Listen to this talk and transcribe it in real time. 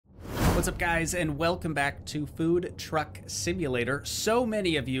What's up, guys, and welcome back to Food Truck Simulator. So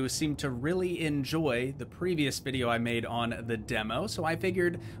many of you seem to really enjoy the previous video I made on the demo, so I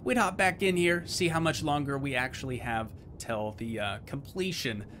figured we'd hop back in here, see how much longer we actually have till the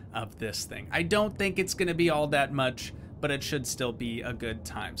completion of this thing. I don't think it's going to be all that much, but it should still be a good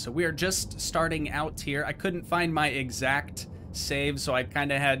time. So we are just starting out here. I couldn't find my exact save, so I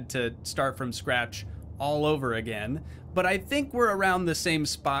kind of had to start from scratch all over again. But I think we're around the same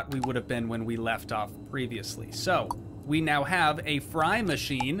spot we would have been when we left off previously. So we now have a fry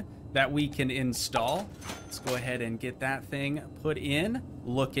machine that we can install. Let's go ahead and get that thing put in.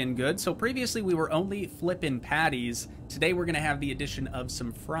 Looking good. So previously we were only flipping patties. Today we're going to have the addition of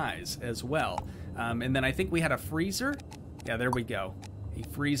some fries as well. And then I think we had a freezer. Yeah, there we go. A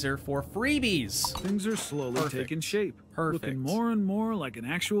freezer for freebies. Things are slowly taking shape. Perfect. Looking more and more like an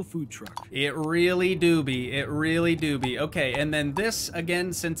actual food truck. It really do be. It really do be. Okay, and then this,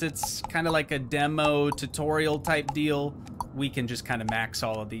 again, since it's kind of like a demo tutorial type deal, we can just kind of max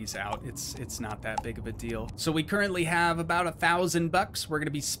all of these out. It's not that big of a deal. So we currently have about $1,000. We're going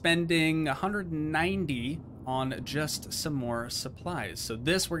to be spending 190 on just some more supplies. So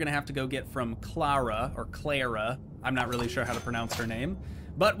this we're gonna have to go get from Clara, or Clara. I'm not really sure how to pronounce her name,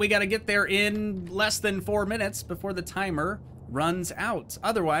 but we gotta get there in less than 4 minutes before the timer runs out.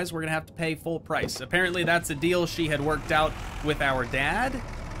 Otherwise, we're gonna have to pay full price. Apparently that's a deal she had worked out with our dad,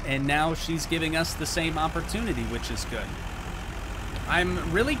 and now she's giving us the same opportunity, which is good.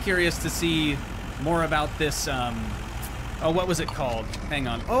 I'm really curious to see more about this, oh, what was it called? Hang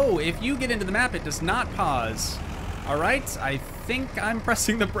on. Oh, if you get into the map, it does not pause. All right, I think I'm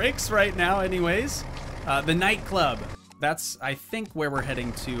pressing the brakes right now anyways. The nightclub. That's, I think, where we're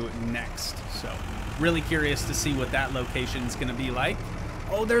heading to next. So, really curious to see what that location is gonna be like.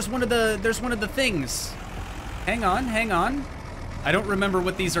 Oh, there's one of the things. Hang on, hang on. I don't remember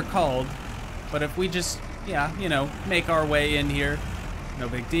what these are called, but if we just, yeah, you know, make our way in here, no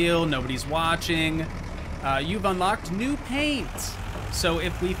big deal, nobody's watching. You've unlocked new paint. So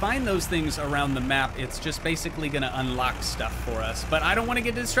if we find those things around the map, it's just basically gonna unlock stuff for us. But I don't want to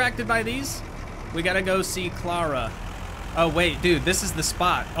get distracted by these. We gotta go see Clara. Oh wait, dude, this is the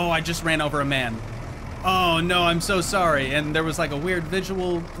spot. Oh, I just ran over a man. Oh no, I'm so sorry. And there was like a weird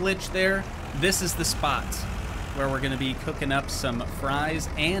visual glitch there. This is the spot where we're gonna be cooking up some fries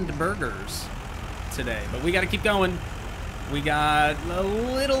and burgers today. But we gotta keep going. We got a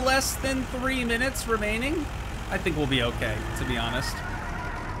little less than 3 minutes remaining. I think we'll be okay, to be honest.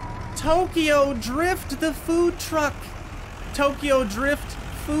 Tokyo Drift, the food truck. Tokyo Drift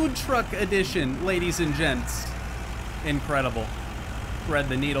food truck edition, ladies and gents. Incredible. Thread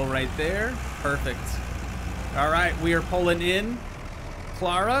the needle right there. Perfect. All right, we are pulling in.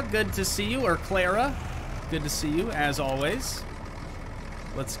 Clara, good to see you, or Clara. Good to see you, as always.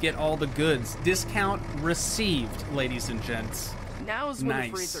 Let's get all the goods. Discount received, ladies and gents. Now's when the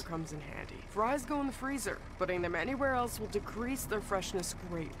freezer comes in handy. Fries go in the freezer. Putting them anywhere else will decrease their freshness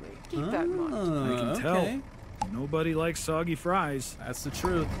greatly. Keep that in mind. I can tell. Nobody likes soggy fries. That's the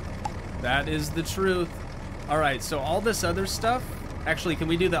truth. That is the truth. All right, so all this other stuff. Actually, can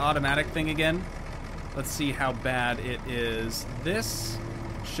we do the automatic thing again? Let's see how bad it is. This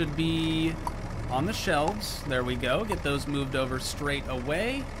should be on the shelves. There we go. Get those moved over straight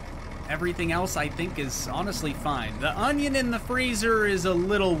away. Everything else I think is honestly fine. The onion in the freezer is a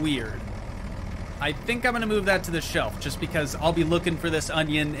little weird. I think I'm gonna move that to the shelf just because I'll be looking for this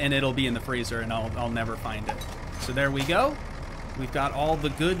onion and it'll be in the freezer and I'll never find it. So there we go. We've got all the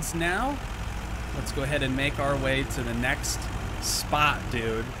goods now. Let's go ahead and make our way to the next spot,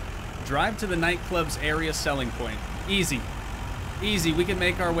 dude. Drive to the nightclub's area selling point. Easy. Easy, we can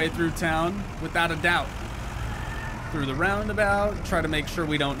make our way through town without a doubt. Through the roundabout, try to make sure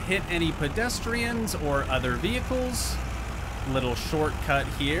we don't hit any pedestrians or other vehicles. Little shortcut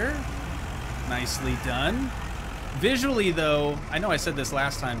here. Nicely done. Visually though, I know I said this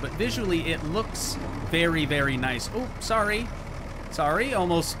last time, but visually it looks very, very nice. Oh, sorry. Sorry,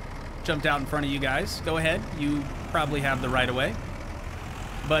 almost jumped out in front of you guys. Go ahead, you probably have the right of way.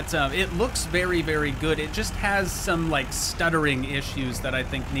 But it looks very, very good. It just has some like stuttering issues that I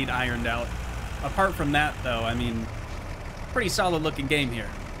think need ironed out. Apart from that though, I mean, pretty solid looking game here.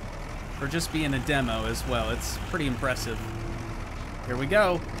 For just being a demo as well. It's pretty impressive. Here we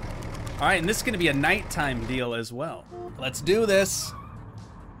go. All right, and this is gonna be a nighttime deal as well. Let's do this.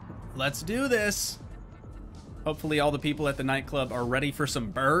 Let's do this. Hopefully all the people at the nightclub are ready for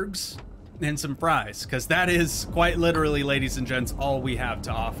some burgers and some fries, because that is quite literally, ladies and gents, all we have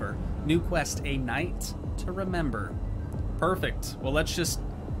to offer. New quest, a night to remember. Perfect. Well, let's just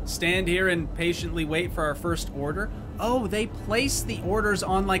stand here and patiently wait for our first order. Oh, they place the orders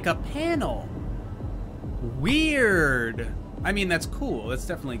on like a panel. Weird. I mean, that's cool. That's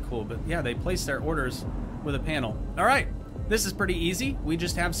definitely cool. But yeah, they place their orders with a panel. All right. This is pretty easy. We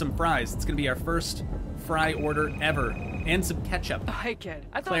just have some fries. It's going to be our first fry order ever. And some ketchup. Hi, kid.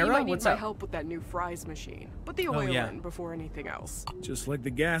 I thought Clara, you might need what's my up? help with that new fries machine. Put the oil yeah. in before anything else. Just like the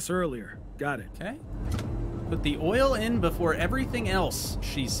gas earlier. Got it. Okay. Put the oil in before everything else,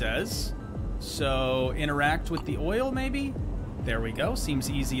 she says. So interact with the oil, maybe? There we go. Seems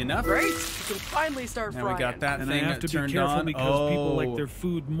easy enough. Great. You can finally start Now frying. we got that And I thing have to be turned careful on. because people like Oh. their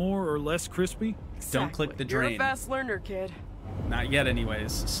food more or less crispy. Don't click the drain. You're a fast learner, kid. Not yet,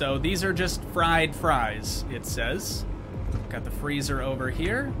 anyways. So these are just fried fries, it says. Got the freezer over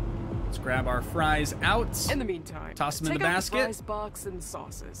here. Let's grab our fries out. In the meantime, Toss them in take the out basket. The fries box and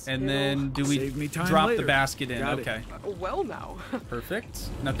sauces. And It'll- then do we Save me time drop the later. basket in? Got it. Okay. Well, now. Perfect.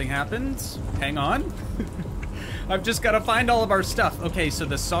 Nothing happens. Hang on. I've just got to find all of our stuff. Okay, so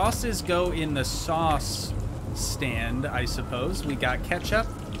the sauces go in the sauce stand, I suppose. We got ketchup,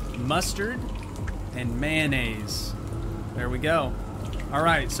 mustard, and mayonnaise. There we go. All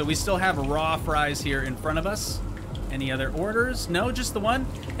right, so we still have raw fries here in front of us. Any other orders? No, just the one.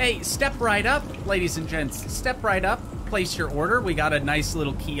 Hey, step right up, ladies and gents. Step right up. Place your order. We got a nice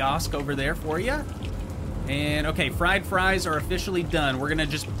little kiosk over there for you. And, okay, fried fries are officially done. We're going to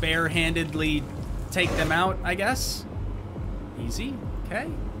just barehandedly take them out, I guess. Easy. Okay.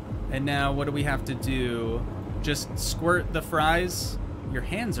 And now what do we have to do? Just squirt the fries. Your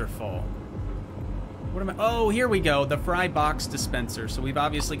hands are full. What am I? Oh, here we go. The fry box dispenser. So we've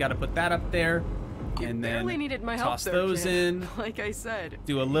obviously got to put that up there. You And then barely needed my help toss there, those kid. in. Like I said.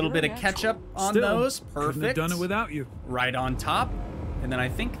 Do a little you're bit of natural. ketchup on Still, those. couldn't have Perfect. done it without you. Right on top. And then I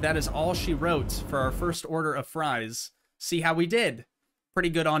think that is all she wrote for our first order of fries. See how we did. Pretty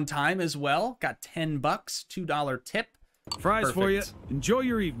good on time as well. Got $10, $2 tip. Fries for you. Perfect. Enjoy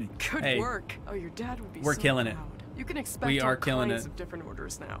your evening. Good Hey, work. Oh, your dad would be we're so killing it. proud. You can expect We are all killing kinds it. of different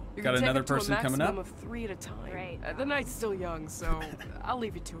orders now. You Got can take another it to a person coming maximum up? of 3 at a time. Great. The night's still young, so I'll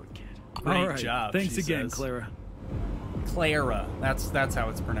leave you to it, kid. Great All right. job. Thanks she again, says. Clara. Clara. That's how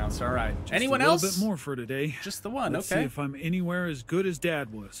it's pronounced. All right. Just Anyone a little else? bit more for today. Just the one. Let's Okay. see if I'm anywhere as good as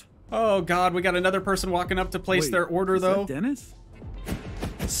Dad was. Oh God, we got another person walking up to place Wait, their order is though. that Dennis?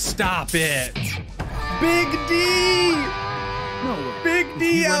 Stop it. Big D. No way. Big Is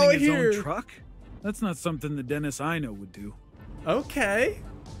D he out running his here. own truck? That's not something the Dennis I know would do. Okay.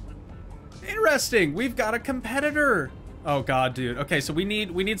 Interesting. We've got a competitor. Oh God, dude. Okay, so we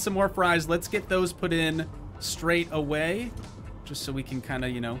need some more fries. Let's get those put in straight away, just so we can kind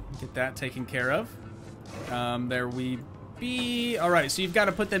of, you know, get that taken care of. There we be. All right, so you've got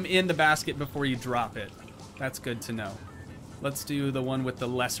to put them in the basket before you drop it. That's good to know. Let's do the one with the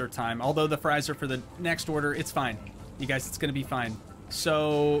lesser time. Although the fries are for the next order, it's fine. You guys, it's gonna be fine.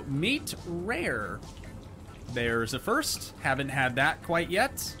 So, meat rare. There's a first. Haven't had that quite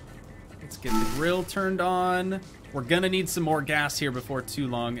yet. Let's get the grill turned on. We're gonna need some more gas here before too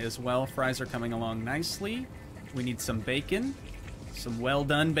long as well. Fries are coming along nicely. We need some bacon. Some well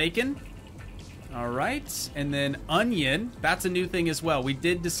done bacon. All right, and then onion. That's a new thing as well. We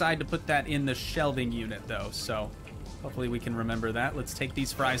did decide to put that in the shelving unit though, so hopefully we can remember that. Let's take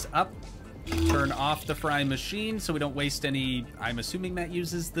these fries up. Turn off the fry machine so we don't waste any. I'm assuming that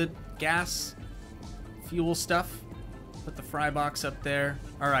uses the gas fuel stuff. Put the fry box up there.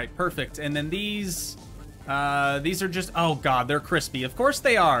 All right, perfect. And then these are just, oh God, they're crispy. Of course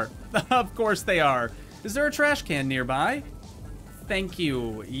they are. Of course they are. Is there a trash can nearby? Thank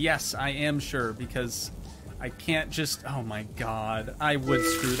you. Yes, I am sure, because I can't just, oh my God, I would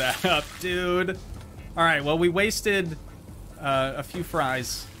screw that up, dude. All right, well, we wasted a few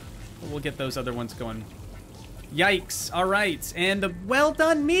fries. We'll get those other ones going. Yikes. All right, and the well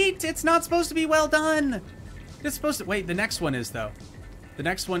done meat. It's not supposed to be well done. It's supposed to, wait, the next one is though. The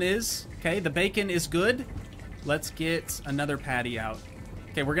next one is, okay, the bacon is good. Let's get another patty out.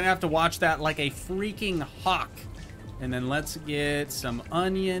 Okay, we're gonna have to watch that like a freaking hawk. And then let's get some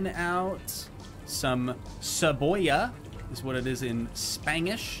onion out. Some cebolla is what it is in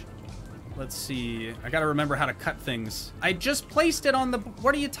Spanish. Let's see. I gotta remember how to cut things. I just placed it on the...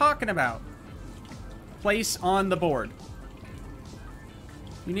 What are you talking about? Place on the board.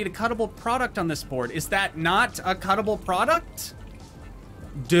 You need a cuttable product on this board. Is that not a cuttable product?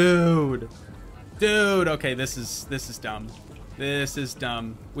 Dude. Dude. Okay, this is dumb. This is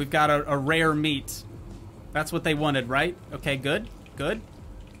dumb. We've got a rare meat. That's what they wanted, right? Okay, good. Good.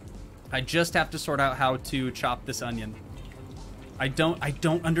 I just have to sort out how to chop this onion. I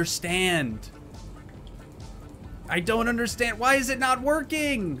don't understand. I don't understand. Why is it not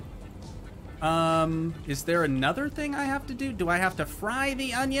working? Is there another thing I have to do? Do I have to fry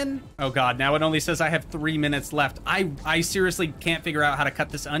the onion? Oh God, now it only says I have 3 minutes left. I seriously can't figure out how to cut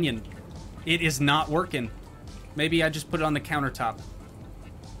this onion. It is not working. Maybe I just put it on the countertop.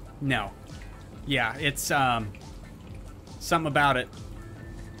 No. Yeah, it's, something about it.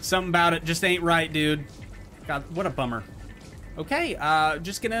 Something about it just ain't right, dude. God, what a bummer. Okay,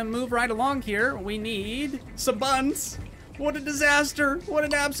 just gonna move right along here. We need some buns. What a disaster. What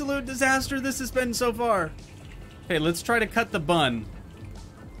an absolute disaster this has been so far. Okay, let's try to cut the bun.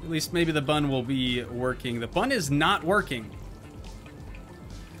 At least maybe the bun will be working. The bun is not working.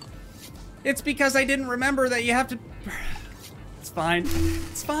 It's because I didn't remember that you have to... It's fine.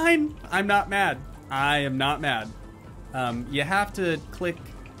 It's fine. I'm not mad. I am not mad. You have to click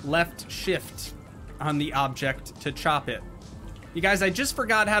left shift on the object to chop it. You guys, I just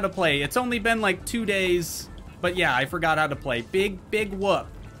forgot how to play. It's only been like 2 days, but yeah, I forgot how to play. Big whoop.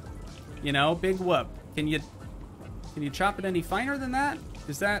 You know, big whoop. Can you chop it any finer than that?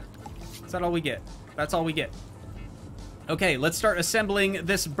 Is that all we get? That's all we get. Okay, let's start assembling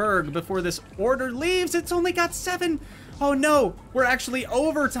this burg before this order leaves. It's only got 7. Oh no, we're actually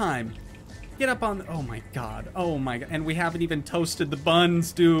overtime. Get up on, oh my God. Oh my God, and we haven't even toasted the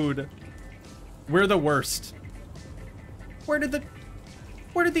buns, dude. We're the worst. Where did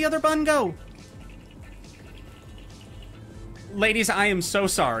the other bun go? Ladies, I am so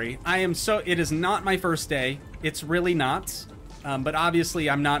sorry. It is not my first day. It's really not. But obviously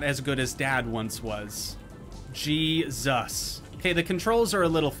I'm not as good as Dad once was. Jesus. Okay, the controls are a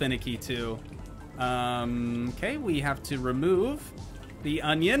little finicky too. Okay, we have to remove the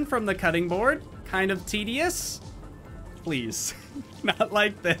onion from the cutting board. Kind of tedious. Please, not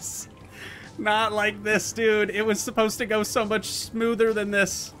like this. Not like this, dude. It was supposed to go so much smoother than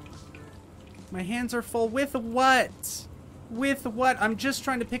this. My hands are full. With what? With what? I'm just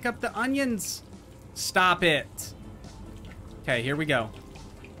trying to pick up the onions. Stop it. Okay, here we go.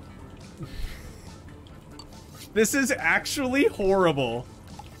 This is actually horrible.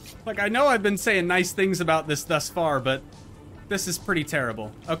 Like, I know I've been saying nice things about this thus far, but this is pretty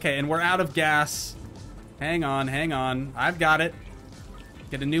terrible. Okay, and we're out of gas. Hang on, hang on. I've got it.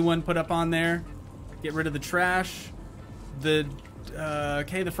 Get a new one put up on there. Get rid of the trash.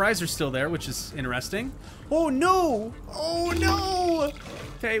 Okay, the fries are still there, which is interesting. Oh no! Oh no!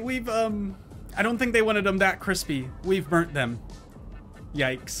 Okay, we've, I don't think they wanted them that crispy. We've burnt them.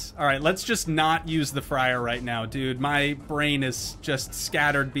 Yikes. All right, let's just not use the fryer right now, dude. My brain is just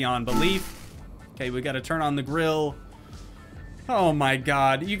scattered beyond belief. Okay, we gotta turn on the grill. Oh my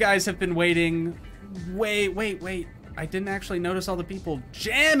God, you guys have been waiting. Wait. I didn't actually notice all the people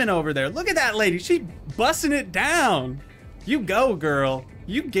jamming over there. Look at that lady. She's busting it down. You go, girl.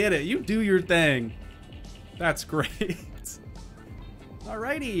 You get it. You do your thing. That's great.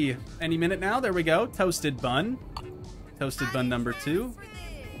 Alrighty. Any minute now. There we go. Toasted bun. Toasted bun number 2.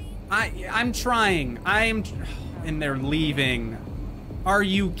 I'm trying. And they're leaving. Are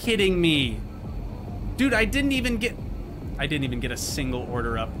you kidding me? Dude, I didn't even get a single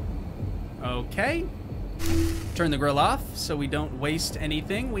order up. Okay. Turn the grill off so we don't waste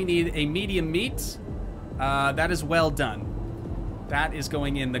anything. We need a medium meat. That is well done. That is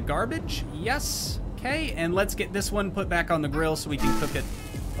going in the garbage. Yes. Okay, and let's get this one put back on the grill so we can cook it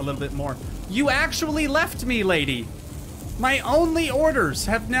a little bit more. You actually left me, lady. My only orders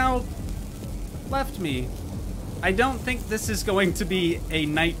have now left me. I don't think this is going to be a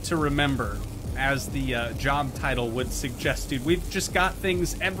night to remember, as the job title would suggest, dude. We've just got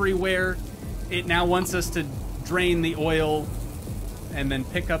things everywhere. It now wants us to drain the oil and then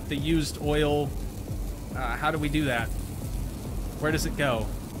pick up the used oil. How do we do that? Where does it go?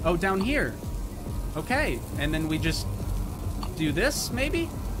 Oh, down here. Okay, and then we just do this, maybe?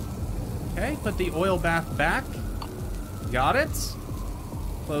 Okay, put the oil bath back. Got it.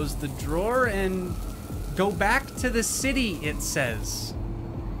 Close the drawer and go back to the city, it says.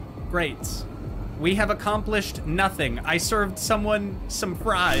 Great. We have accomplished nothing. I served someone some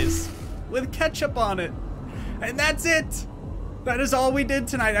fries with ketchup on it. And that's it. That is all we did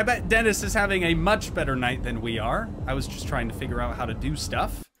tonight. I bet Dennis is having a much better night than we are. I was just trying to figure out how to do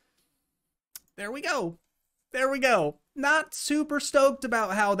stuff. There we go. There we go. Not super stoked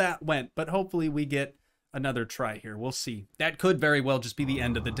about how that went, but hopefully we get another try here. We'll see. That could very well just be the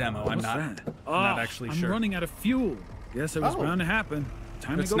end of the demo. I'm not actually sure. I'm running out of fuel. Yes, it was bound to happen.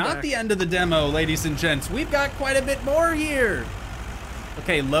 Time to go back. It's not the end of the demo, ladies and gents. We've got quite a bit more here.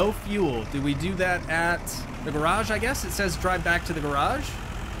 Okay, low fuel. Do we do that at the garage, I guess? It says drive back to the garage.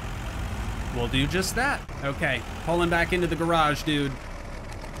 We'll do just that. Okay, pulling back into the garage, dude.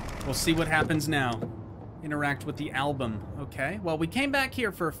 We'll see what happens now. Interact with the album. Okay. Well, we came back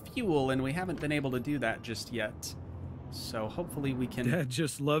here for fuel, and we haven't been able to do that just yet. So hopefully we can. Dad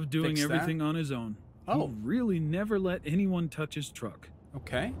just loved doing everything on his own. Oh. He really never let anyone touch his truck.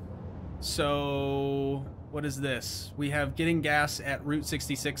 Okay. So what is this? We have getting gas at Route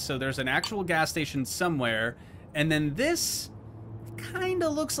 66. So there's an actual gas station somewhere. And then this kind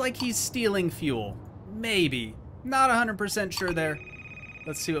of looks like he's stealing fuel. Maybe. Not 100% sure there.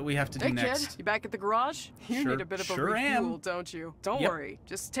 Let's see what we have to do next. Kid, you back at the garage? You need a bit of a refuel, don't you? Don't worry.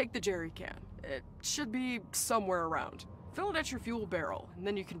 Just take the jerry can. It should be somewhere around. Fill it at your fuel barrel, and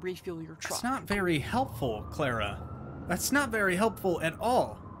then you can refuel your truck. That's not very helpful, Clara. That's not very helpful at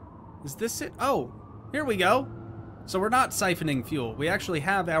all. Is this it? Oh, here we go. So we're not siphoning fuel. We actually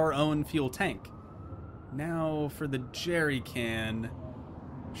have our own fuel tank. Now for the jerry can.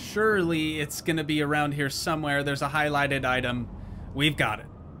 Surely it's going to be around here somewhere. There's a highlighted item. We've got it.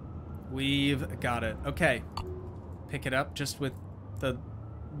 We've got it. Okay. Pick it up just with the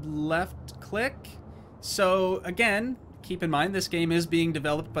left click. So, again, keep in mind this game is being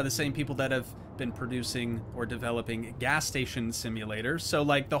developed by the same people that have been producing or developing gas station simulators. So,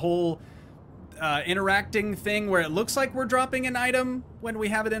 like, the whole interacting thing where it looks like we're dropping an item when we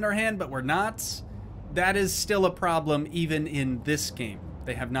have it in our hand, but we're not, that is still a problem even in this game.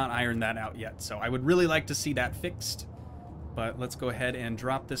 They have not ironed that out yet. So, I would really like to see that fixed. But let's go ahead and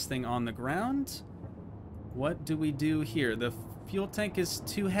drop this thing on the ground. What do we do here? The fuel tank is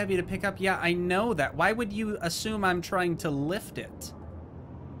too heavy to pick up. Yeah, I know that. Why would you assume I'm trying to lift it?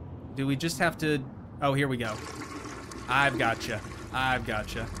 Do we just have to... Oh, here we go. I've gotcha. I've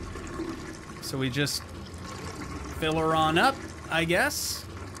gotcha. So we just fill her on up, I guess.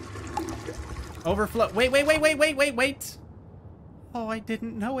 Overflow. Wait. Oh, I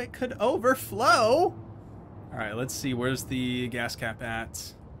didn't know it could overflow. All right, let's see. Where's the gas cap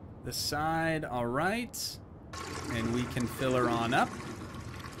at? This side. All right. And we can fill her on up.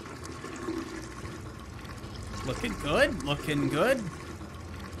 Looking good. Looking good.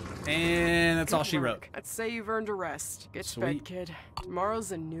 And that's all she wrote. I'd say you've earned a rest. Get to bed, kid.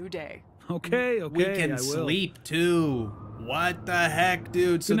 Tomorrow's a new day. Okay. We can sleep too. What the heck,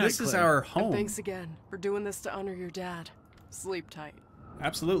 dude? So this is our home. And thanks again for doing this to honor your dad. Sleep tight.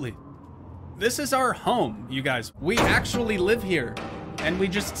 Absolutely. This is our home, you guys. We actually live here, and we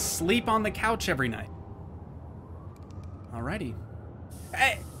just sleep on the couch every night. Alrighty.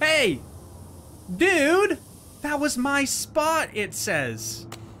 Hey! Dude! That was my spot, it says.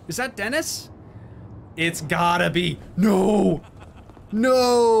 Is that Dennis? It's gotta be. No!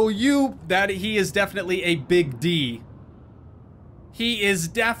 No, he is definitely a big D. He is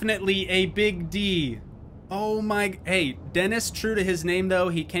definitely a big D. Oh my, hey, Dennis, true to his name though,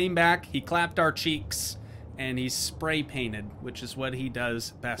 he came back, he clapped our cheeks, and he spray painted, which is what he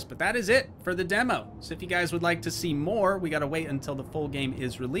does best. But that is it for the demo. So if you guys would like to see more, we gotta wait until the full game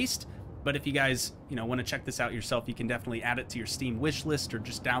is released. But if you guys, want to check this out yourself, you can definitely add it to your Steam wish list or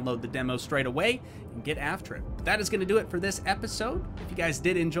just download the demo straight away and get after it. But that is going to do it for this episode. If you guys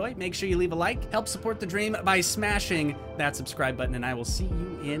did enjoy, make sure you leave a like. Help support the dream by smashing that subscribe button, and I will see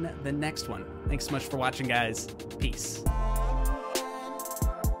you in the next one. Thanks so much for watching, guys. Peace.